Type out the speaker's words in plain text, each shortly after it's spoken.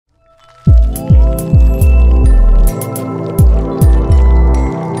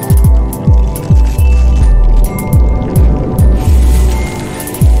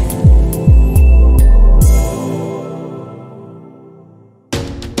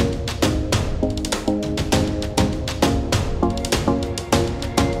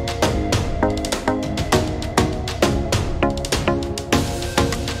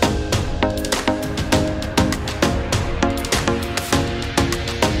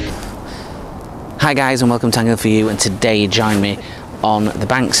Hi guys, and welcome to Thankyou for You, and today you join me on the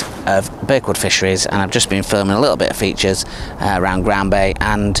banks of Birkwood Fisheries, and I've just been filming a little bit of features around Ground Bay,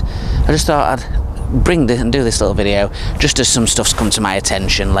 and I just thought I'd bring this and do this little video just as some stuff's come to my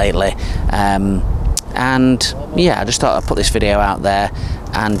attention lately, and yeah, I just thought I'd put this video out there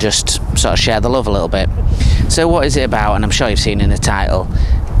and just sort of share the love a little bit. So what is it about? And I'm sure you've seen in the title,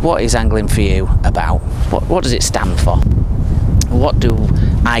 what is Angling for You about? What does it stand for? What do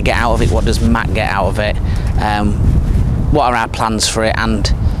I get out of it? What does Matt get out of it? What are our plans for it, and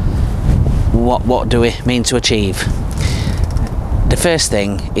what do we mean to achieve? The first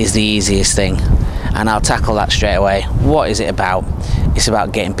thing is the easiest thing, and I'll tackle that straight away. What is it about? It's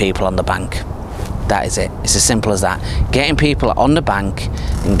about getting people on the bank. That is it. It's as simple as that. Getting people on the bank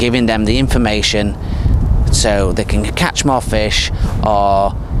and giving them the information so they can catch more fish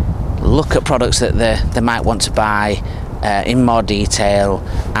or look at products that they might want to buy in more detail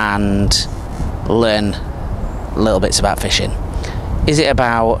and learn little bits about fishing. Is it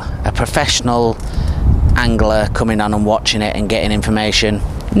about a professional angler coming on and watching it and getting information?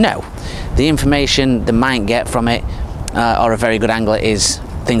 No. The information they might get from it, or a very good angler, is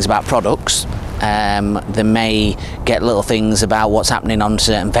things about products. They may get little things about what's happening on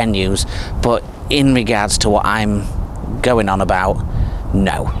certain venues, but in regards to what I'm going on about,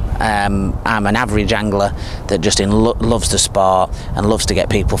 no. I'm an average angler that just loves the sport and loves to get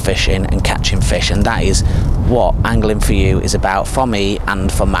people fishing and catching fish, and that is what Angling for You is about for me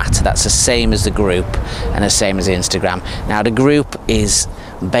and for Matt. That's the same as the group and the same as the Instagram. Now the group is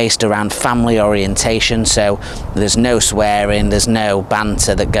based around family orientation, so there's no swearing, there's no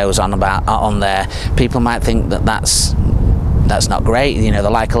banter that goes on there. People might think that that's not great, you know, they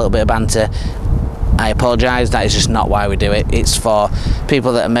like a little bit of banter. I apologise, that is just not why we do it. It's for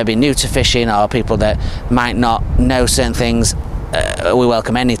people that are maybe new to fishing or people that might not know certain things. We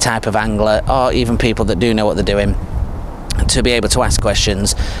welcome any type of angler, or even people that do know what they're doing, to be able to ask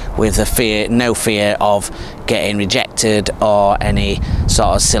questions with no fear of getting rejected or any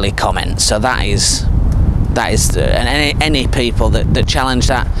sort of silly comments. So that is and any people that challenge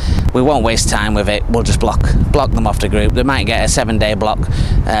that, we won't waste time with it. We'll just block them off the group. They might get a 7-day block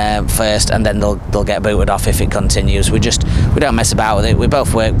first, and then they'll get booted off if it continues. We don't mess about with it. We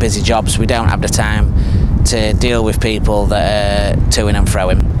both work busy jobs. We don't have the time to deal with people that are to-ing and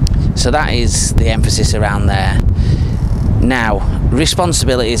fro-ing. So that is the emphasis around there. Now,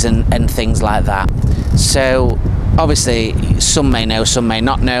 responsibilities and things like that. So obviously some may know, some may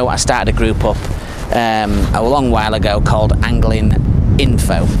not know, I started a group up a long while ago called Angling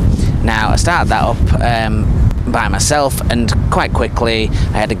Info. Now I started that up by myself, and quite quickly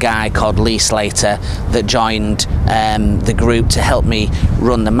I had a guy called Lee Slater that joined the group to help me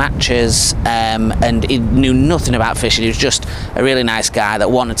run the matches, and he knew nothing about fishing. He was just a really nice guy that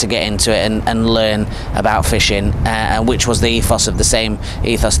wanted to get into it and learn about fishing, which was the ethos of the same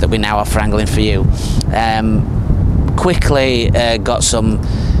ethos that we now offer Angling for You. Quickly got some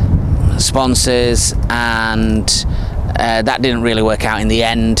sponsors, and that didn't really work out in the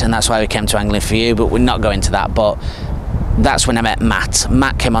end, and that's why we came to Angling for You, but we're not going to that. But that's when I met Matt.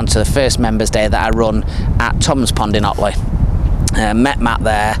 Matt came on to the first members day that I run at Tom's Pond in Otley. Met Matt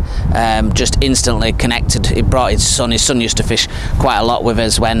there, just instantly connected. He brought his son used to fish quite a lot with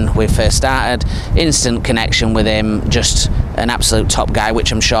us when we first started. Instant connection with him, just an absolute top guy,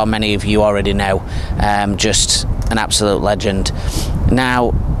 which I'm sure many of you already know. Just an absolute legend.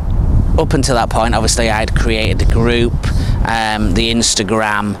 Now, up until that point, obviously I'd created the group, the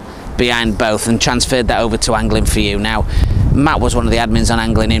Instagram behind both, and transferred that over to Angling for You. Now Matt was one of the admins on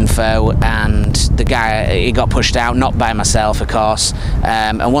Angling Info, and the guy, he got pushed out, not by myself of course,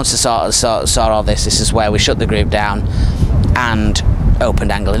 and once I saw all this is where we shut the group down and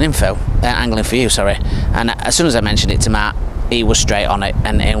opened Angling for You, sorry. And as soon as I mentioned it to Matt, he was straight on it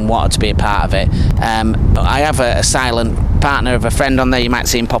and wanted to be a part of it. I have a silent partner of a friend on there, you might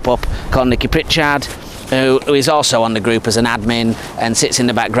see him pop up, called Nicky Pritchard, who is also on the group as an admin and sits in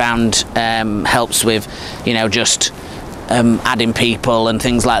the background, helps with, you know, just adding people and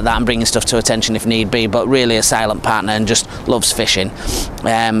things like that and bringing stuff to attention if need be, but really a silent partner and just loves fishing.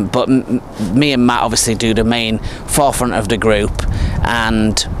 But me and Matt obviously do the main forefront of the group,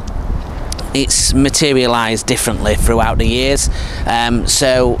 and it's materialised differently throughout the years.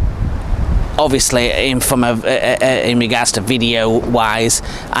 So obviously in regards to video wise,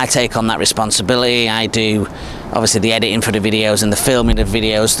 I take on that responsibility. I do obviously the editing for the videos and the filming of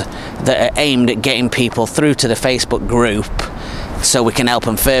videos that are aimed at getting people through to the Facebook group so we can help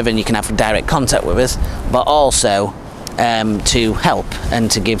them further and you can have direct contact with us, but also to help and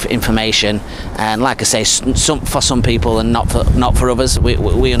to give information, and like I say, for some people and not for others.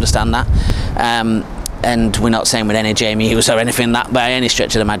 We understand that, and we're not saying with any Jamie Hughes or anything that by any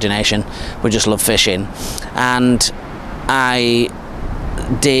stretch of the imagination. We just love fishing. And I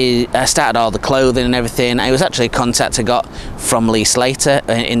started all the clothing and everything. It was actually a contact I got from Lee Slater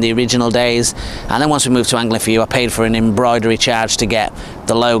in the original days, and then once we moved to Angling for You, I paid for an embroidery charge to get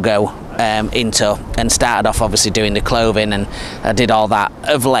the logo into, and started off obviously doing the clothing, and I did all that.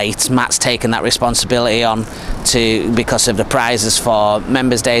 Of late, Matt's taken that responsibility on because of the prizes for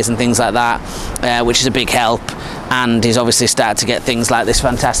members' days and things like that, which is a big help. And he's obviously started to get things like this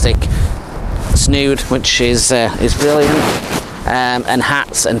fantastic snood, which is brilliant, and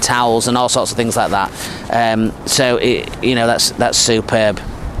hats and towels and all sorts of things like that. So you know, that's superb.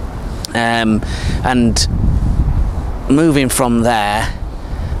 And moving from there,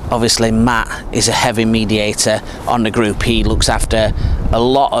 obviously Matt is a heavy mediator on the group. He looks after a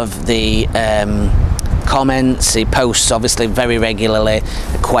lot of the comments. He posts obviously very regularly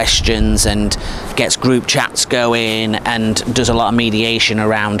questions and gets group chats going, and does a lot of mediation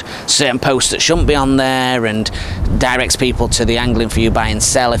around certain posts that shouldn't be on there, and directs people to the Angling for You buy and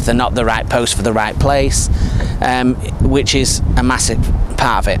sell if they're not the right post for the right place, which is a massive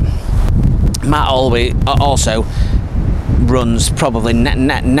part of it. Matt always also runs probably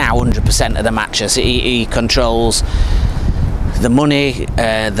now 100% of the matches. He controls the money,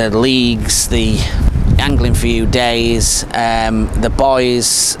 the leagues, the Angling for You days, the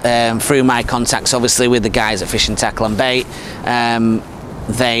boys, through my contacts obviously with the guys at Fishing Tackle and Bait.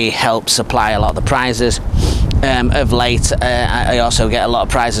 They help supply a lot of the prizes. Of late, I also get a lot of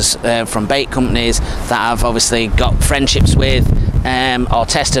prizes from bait companies that I've obviously got friendships with, or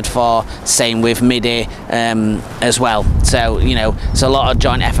tested for. Same with MIDI as well. So you know, it's a lot of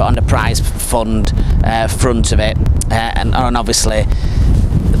joint effort on the prize fund front of it, and obviously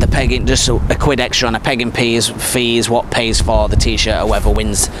the pegging, just a quid extra on a pegging fee is what pays for the t-shirt or whoever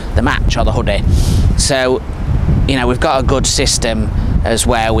wins the match, or the hoodie. So you know, we've got a good system as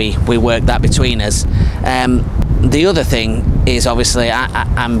where we work that between us. The other thing is obviously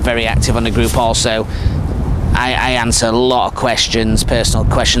I'm very active on the group also. I answer a lot of questions, personal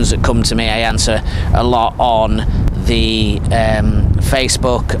questions that come to me. I answer a lot on the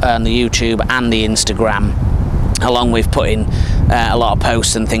Facebook, and the YouTube and the Instagram, along with putting a lot of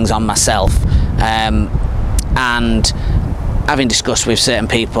posts and things on myself. And having discussed with certain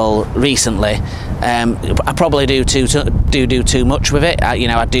people recently, I probably do too much with it. You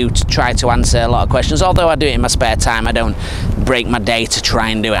know, I do try to answer a lot of questions, although I do it in my spare time. I don't break my day to try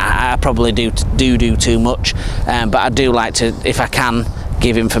and do it. I probably do too much, but I do like to, if I can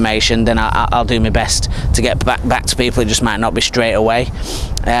give information, then I'll do my best to get back to people. It just might not be straight away.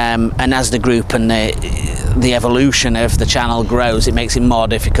 And as the group and the evolution of the channel grows, it makes it more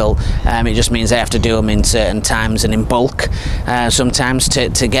difficult. It just means I have to do them in certain times and in bulk sometimes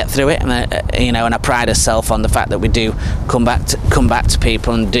to get through it. And you know, and I pride myself on the fact that we do come back to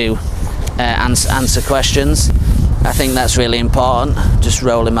people and do answer questions. I think that's really important. Just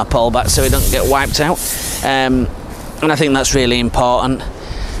rolling my pole back so it doesn't get wiped out. And I think that's really important.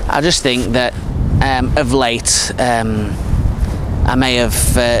 I just think that of late, I may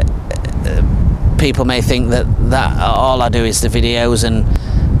have people may think that all I do is the videos, and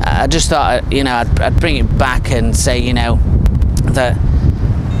I just thought, you know, I'd bring it back and say, you know, that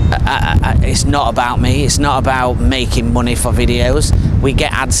it's not about me. It's not about making money for videos. We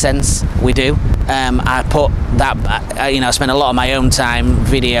get AdSense, we do. I put that, you know, I spend a lot of my own time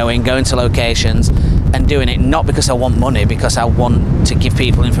videoing, going to locations and doing it, not because I want money, because I want to give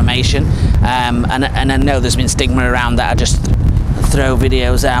people information. And I know there's been stigma around that I just throw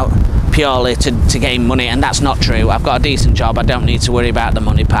videos out purely to gain money, and that's not true. I've got a decent job. I don't need to worry about the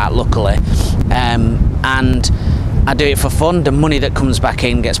money part, luckily. And I do it for fun. The money that comes back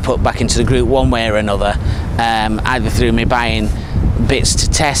in gets put back into the group one way or another, either through me buying bits to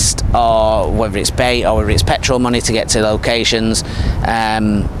test, or whether it's bait, or whether it's petrol money to get to locations,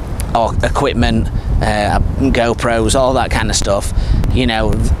 or equipment, GoPros, all that kind of stuff. You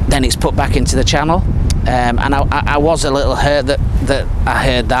know, then it's put back into the channel. And I was a little hurt that I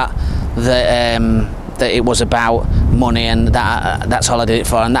heard that it was about money, and that's all I did it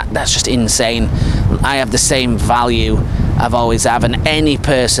for, and that's just insane. I have the same value I've always have, and any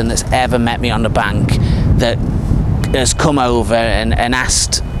person that's ever met me on the bank that has come over and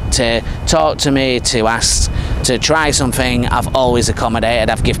asked to talk to me, to ask to try something, I've always accommodated.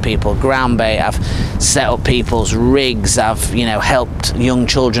 I've given people ground bait, I've set up people's rigs, I've, you know, helped young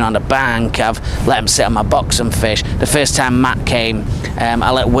children on the bank, I've let them sit on my box and fish. The first time Matt came,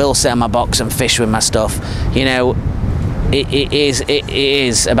 I let Will sit on my box and fish with my stuff. You know, it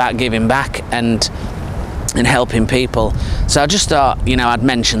is about giving back and helping people. So I just thought, you know, I'd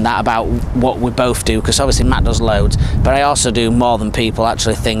mention that about what we both do, because obviously Matt does loads, but I also do more than people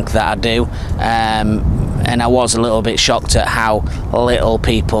actually think that I do. And I was a little bit shocked at how little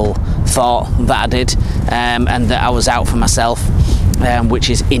people thought that I did, and that I was out for myself, which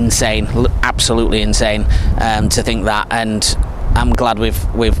is insane, absolutely insane, to think that. And I'm glad we've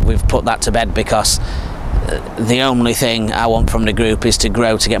put that to bed, because the only thing I want from the group is to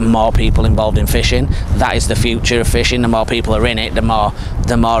grow, to get more people involved in fishing. That is the future of fishing. The more people are in it, the more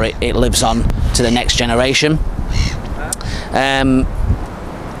it lives on to the next generation. And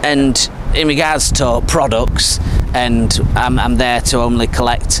in regards to products, and I'm there to only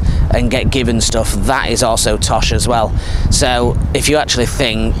collect and get given stuff, that is also tosh as well. So if you actually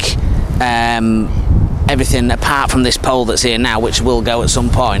think everything apart from this pole that's here now, which will go at some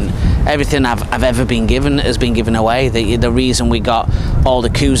point, everything I've ever been given has been given away. The reason we got all the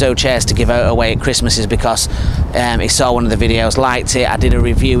Kuzo chairs to give away at Christmas is because he saw one of the videos, liked it. I did a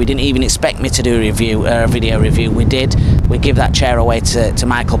review. He didn't even expect me to do a video review. We did. We give that chair away to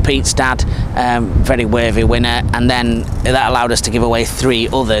Michael Pete's dad, very worthy winner, and then that allowed us to give away 3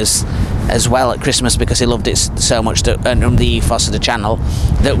 others as well at Christmas, because he loved it so much, that the ethos of the channel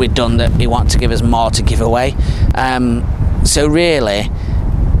that we'd done, that he wanted to give us more to give away. So really,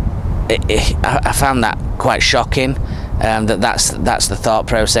 I found that quite shocking, that's the thought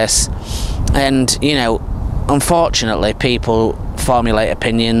process. And you know, unfortunately, people formulate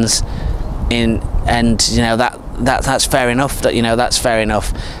opinions and you know, that's fair enough. That, you know, that's fair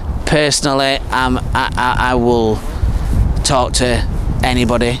enough. Personally, I will talk to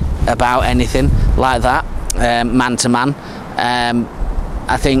anybody about anything like that, man to man.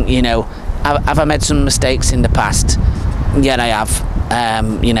 I think, you know, have I made some mistakes in the past? Yeah, I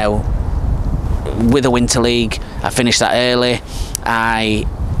have. You know, with the Winter League, I finished that early. I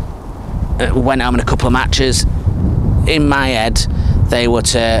went home in a couple of matches. In my head, they were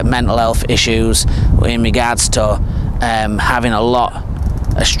to mental health issues in regards to having a lot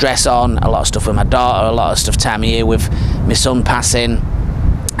of stress on, a lot of stuff with my daughter, a lot of stuff time of year with my son passing,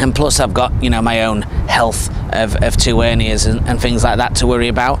 and plus I've got, you know, my own health of 2 hernias and things like that to worry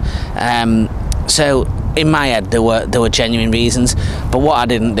about. So in my head there were genuine reasons, but what I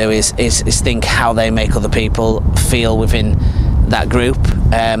didn't do is think how they make other people feel within that group.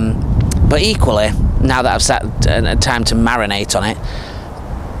 But equally, now that I've sat time to marinate on it,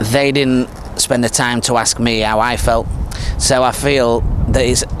 they didn't spend the time to ask me how I felt. So I feel that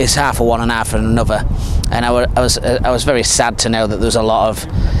it's half of one and half of another, and I was very sad to know that there was a lot of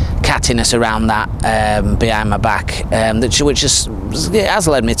cattiness around that behind my back, which has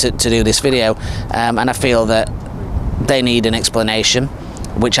led me to do this video, and I feel that they need an explanation,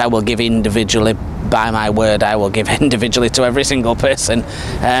 which I will give individually. By my word, I will give individually to every single person,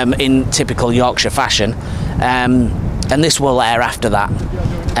 in typical Yorkshire fashion, and this will air after that,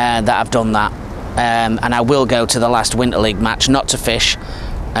 that I've done that. And I will go to the last Winter League match, not to fish,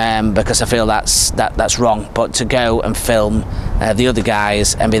 because I feel that's wrong, but to go and film the other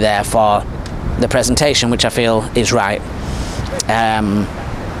guys and be there for the presentation, which I feel is right.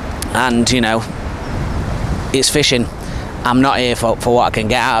 And you know, it's fishing. I'm not here for what I can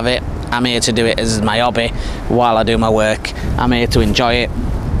get out of it. I'm here to do it as my hobby while I do my work. I'm here to enjoy it.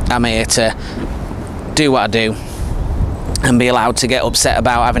 I'm here to do what I do and be allowed to get upset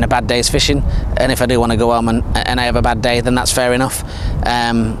about having a bad day's fishing. And if I do want to go home and I have a bad day, then that's fair enough.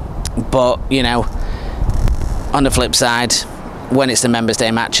 But you know, on the flip side, when it's the Members'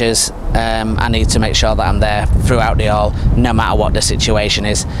 Day matches, I need to make sure that I'm there throughout the all, no matter what the situation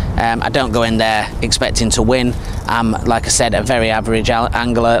is. I don't go in there expecting to win. I'm, like I said, a very average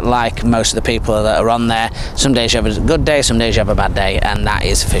angler, like most of the people that are on there. Some days you have a good day, some days you have a bad day, and that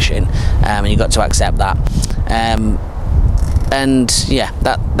is fishing, and you've got to accept that. And yeah,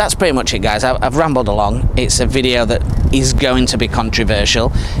 that's pretty much it, guys. I've rambled along. It's a video that is going to be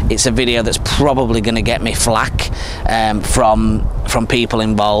controversial. It's a video that's probably going to get me flack from people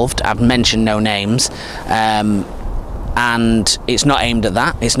involved. I've mentioned no names, and it's not aimed at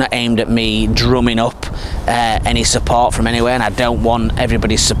that. It's not aimed at me drumming up any support from anywhere, and I don't want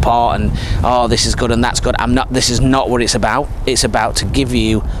everybody's support and, oh, this is good and that's good. This is not what it's about. It's about to give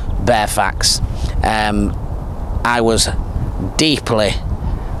you bare facts. I was deeply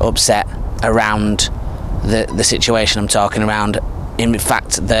upset around the situation I'm talking around, in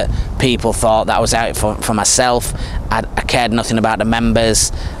fact that people thought that I was out for myself. I cared nothing about the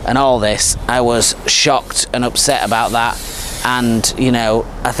members and all this. I was shocked and upset about that, and you know,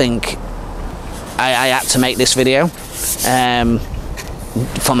 I think I had to make this video for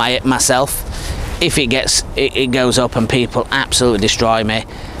myself. if it goes up and people absolutely destroy me,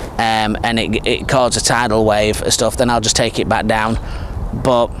 and it causes a tidal wave of stuff, then I'll just take it back down.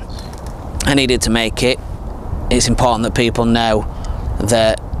 But I needed to make it. It's important that people know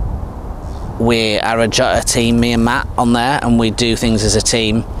that we are a team, me and Matt, on there, and we do things as a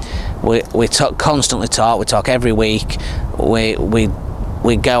team. We constantly talk. We talk every week. We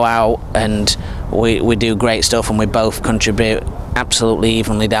go out and we do great stuff, and we both contribute absolutely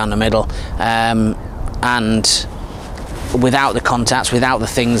evenly down the middle. And without the contacts, without the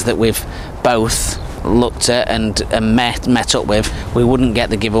things that we've both looked at and met up with, we wouldn't get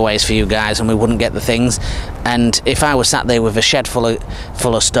the giveaways for you guys, and we wouldn't get the things. And if I was sat there with a shed full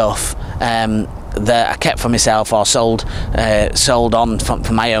of stuff that I kept for myself or sold on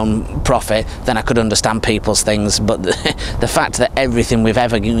for my own profit, then I could understand people's things. But the fact that everything we've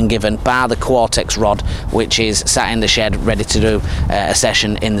ever been given, bar the Quartex rod, which is sat in the shed ready to do a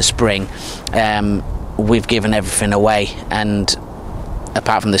session in the spring, we've given everything away. And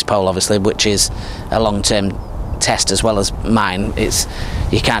apart from this pole, obviously, which is a long-term test as well as mine,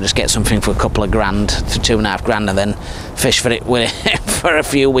 you can't just get something for a couple of grand, for $2.5 grand, and then fish for it for a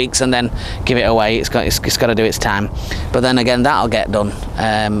few weeks and then give it away. It's got to do its time. But then again, that'll get done,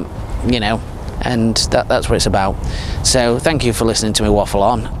 you know, and that's what it's about. So thank you for listening to me waffle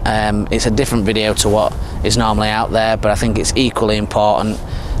on. It's a different video to what is normally out there, but I think it's equally important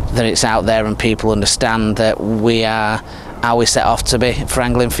that it's out there and people understand that we are how we set off to be for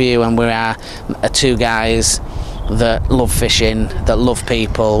Angling For You, and we are two guys that love fishing, that love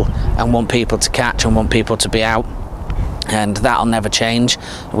people, and want people to catch and want people to be out, and that'll never change.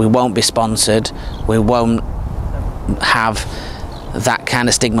 We won't be sponsored. We won't have that kind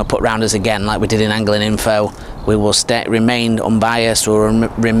of stigma put around us again like we did in Angling Info. We will remain unbiased. We'll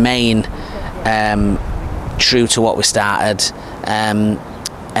remain true to what we started,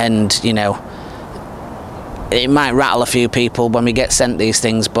 and you know, it might rattle a few people when we get sent these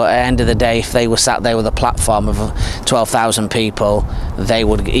things, but at the end of the day, if they were sat there with a platform of 12,000 people, they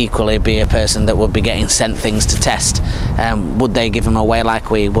would equally be a person that would be getting sent things to test. Would they give them away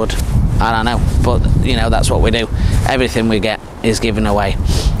like we would? I don't know, but you know, that's what we do. Everything we get is given away.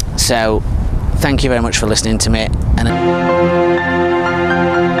 So thank you very much for listening to me, and